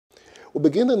We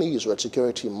begin the news with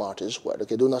security matters, where the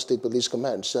Kaduna State Police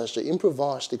Command says the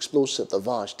improvised explosive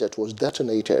device that was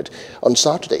detonated on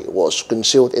Saturday was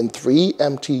concealed in 3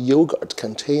 empty yogurt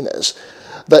containers.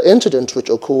 The incident, which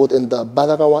occurred in the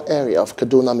Balagawa area of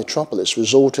Kaduna metropolis,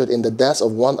 resulted in the death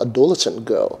of one adolescent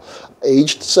girl,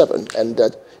 aged 7, and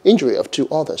the injury of 2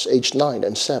 others, aged 9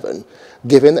 and 7.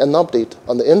 Giving an update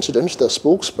on the incident, the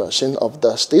spokesperson of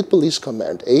the State Police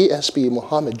Command, ASP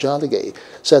Mohammed Jaligay,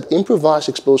 said improvised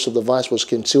explosive device was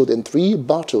concealed in 3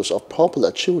 bottles of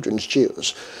popular children's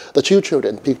juice. The 2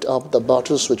 children picked up the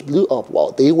bottles, which blew up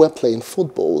while they were playing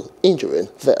football, injuring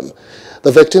them.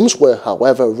 The victims were,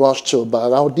 however, rushed to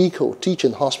Barao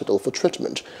Teaching Hospital for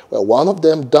treatment, where one of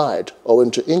them died owing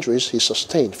to injuries he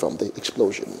sustained from the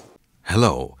explosion.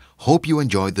 Hello, hope you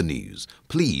enjoyed the news.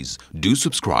 Please do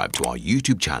subscribe to our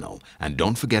YouTube channel and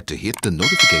don't forget to hit the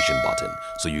notification button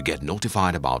so you get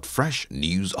notified about fresh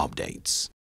news updates.